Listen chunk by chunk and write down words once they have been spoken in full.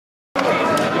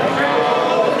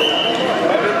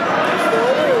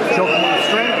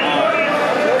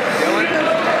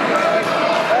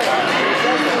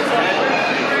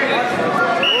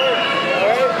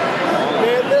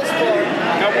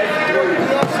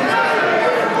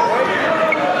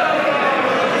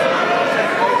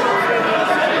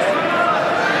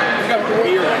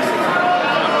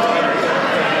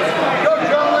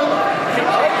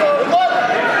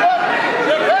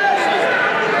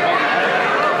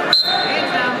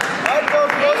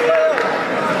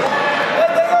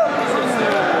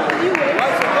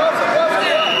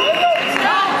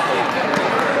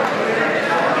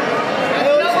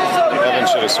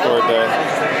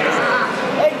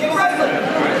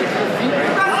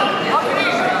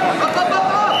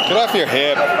off your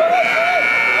hip.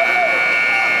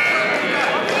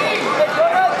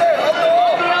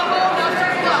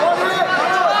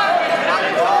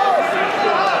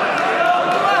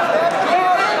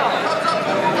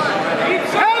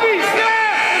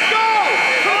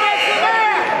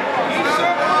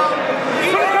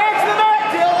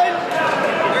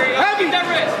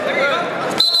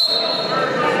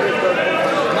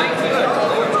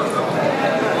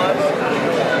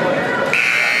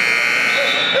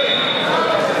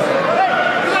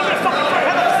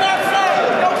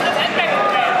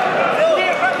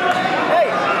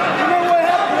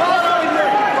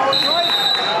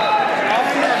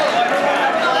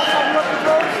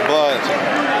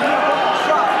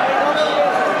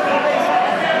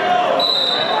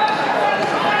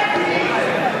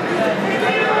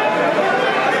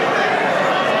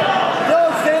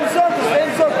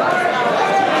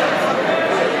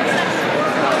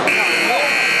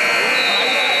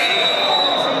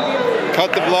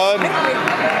 Cut the blood.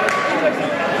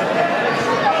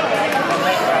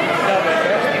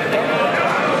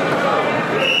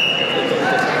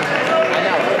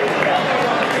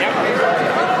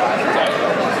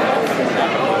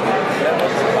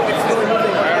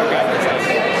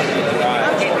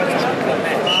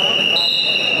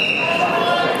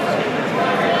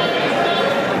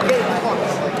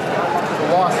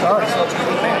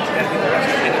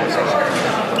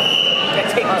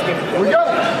 Here we go.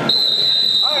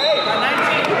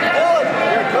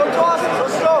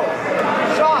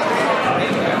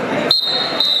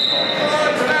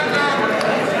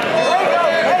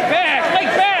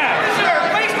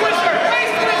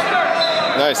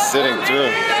 Nice sitting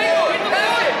through.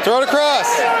 Throw it across.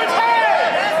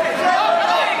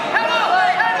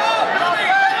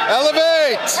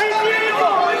 Elevate.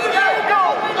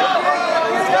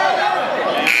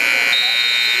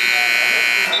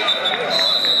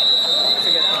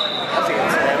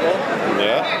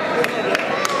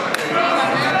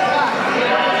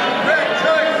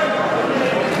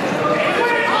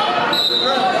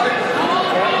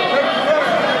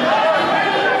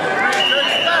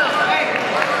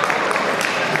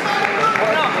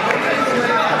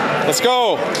 Let's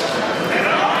go.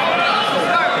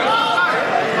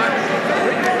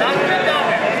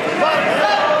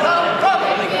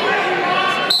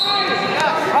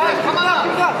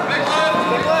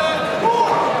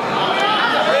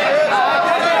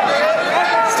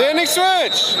 Standing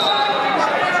switch.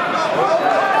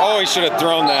 Oh, he should have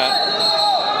thrown that.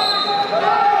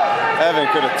 Evan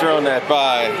could have thrown that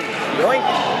by. Really?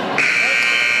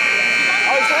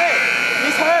 Oh, he's hurt.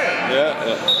 He's hurt.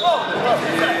 Yeah.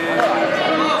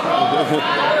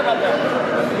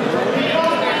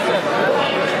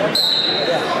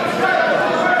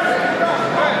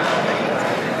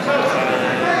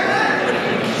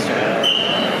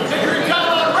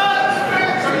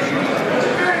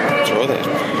 Throw that.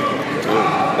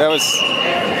 That was.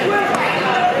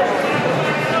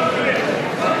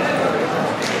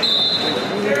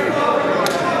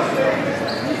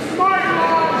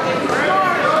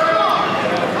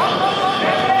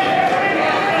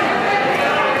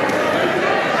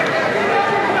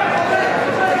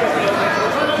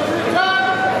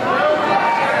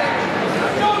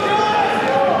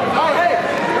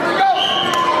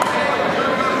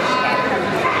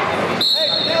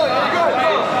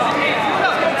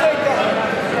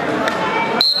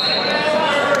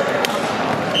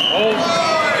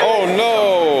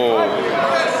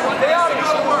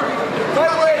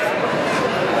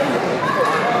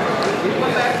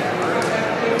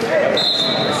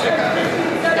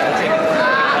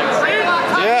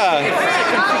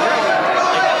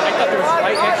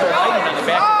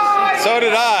 So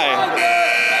did I.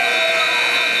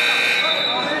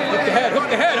 Hook the head, hook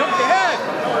the head, hook the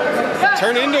head.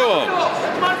 Turn into him.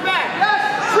 Come on back.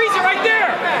 Freeze it right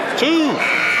there. 2.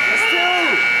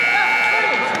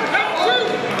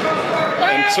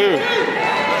 And 2.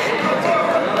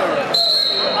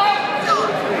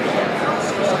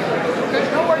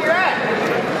 Know where you're at.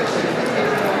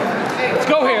 Let's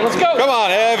go here, let's go. Come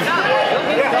on, Ev.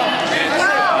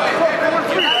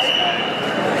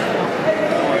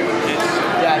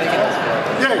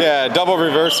 Yeah, double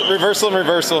reversal and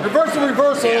reversal. Reversal, it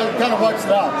kind of wipes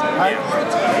it out, right? All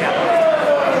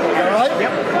right?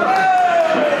 Yep.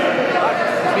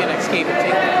 Be an escape and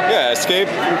take. Yeah, escape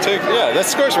and take. Yeah, that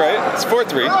score's right. It's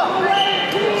 4-3.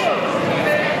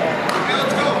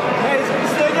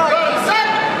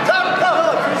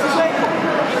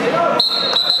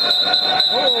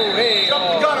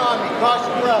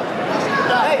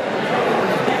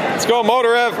 Let's go,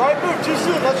 motor Ev. Right move, too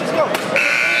soon. Let's just go.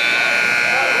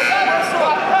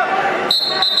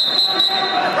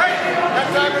 Right.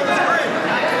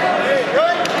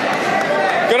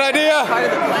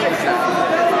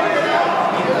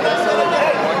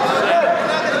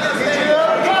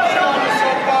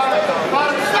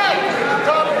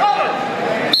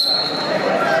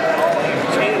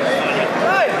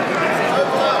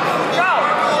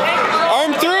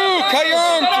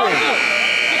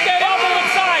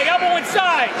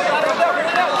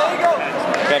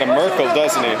 Merkel,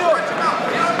 doesn't he? Unhook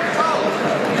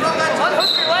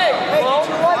your leg, Flo.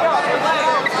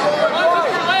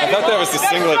 I thought that was the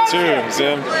singlet too,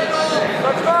 Zim.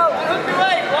 Unhook your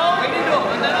leg, Flo.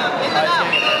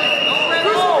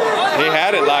 He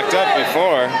had it locked up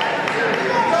before.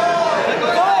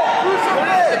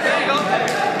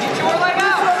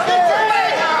 Get your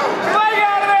leg out. Leg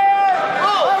out of there.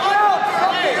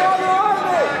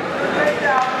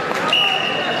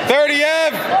 30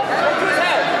 Ev!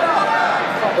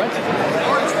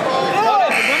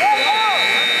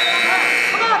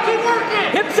 Come on, keep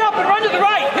working. Hips up and run to the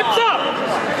right. Hips up.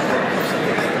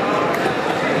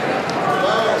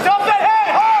 Stop that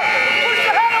head hard. Push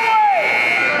the head away.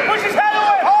 Push his head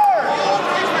away hard.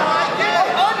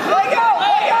 Let go.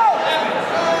 Let go.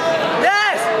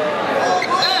 Yes.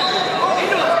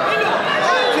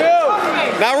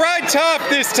 Now ride tough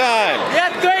this time. You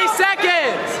have 3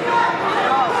 seconds.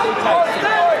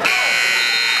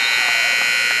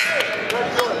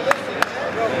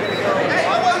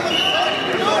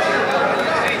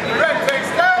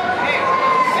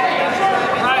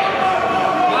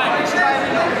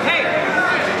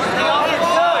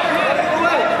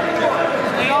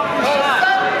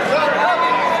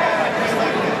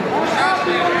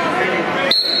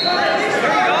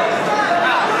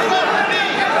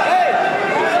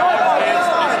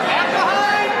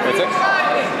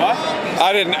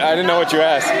 I didn't know what you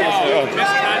asked.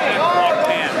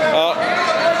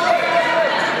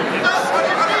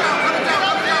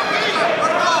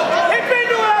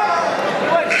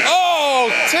 Oh,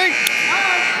 take.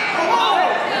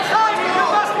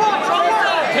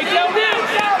 Take down this.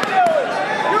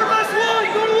 Your best one.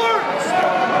 Go to work.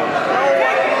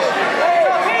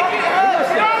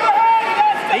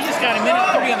 They just got a minute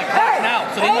 30 on the clock now,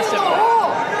 so they must have.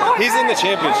 He's in the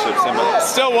championship somewhere.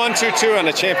 Still 1-2-2 on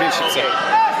the championship side.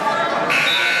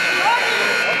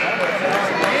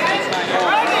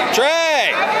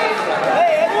 Trey!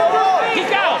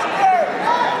 Kick out.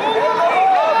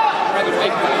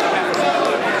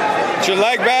 Get your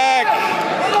leg back.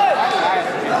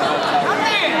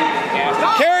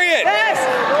 Carry it. Yes.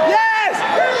 Yes.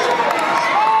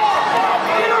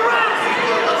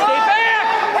 Stay back.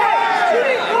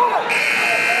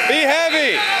 Be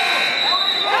heavy.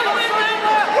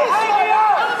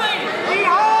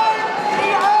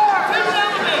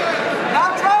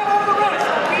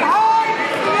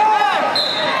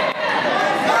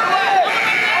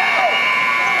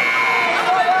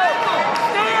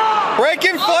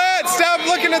 Breaking flat. Stop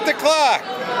looking at the clock.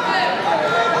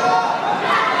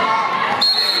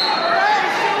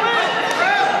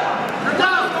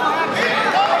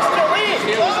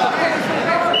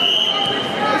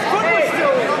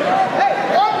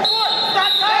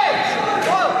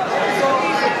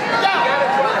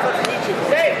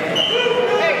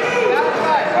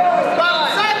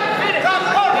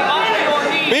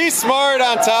 Be smart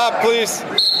on top, please. All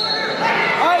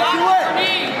right, you win.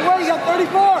 You win. You got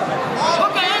 34.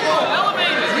 Okay.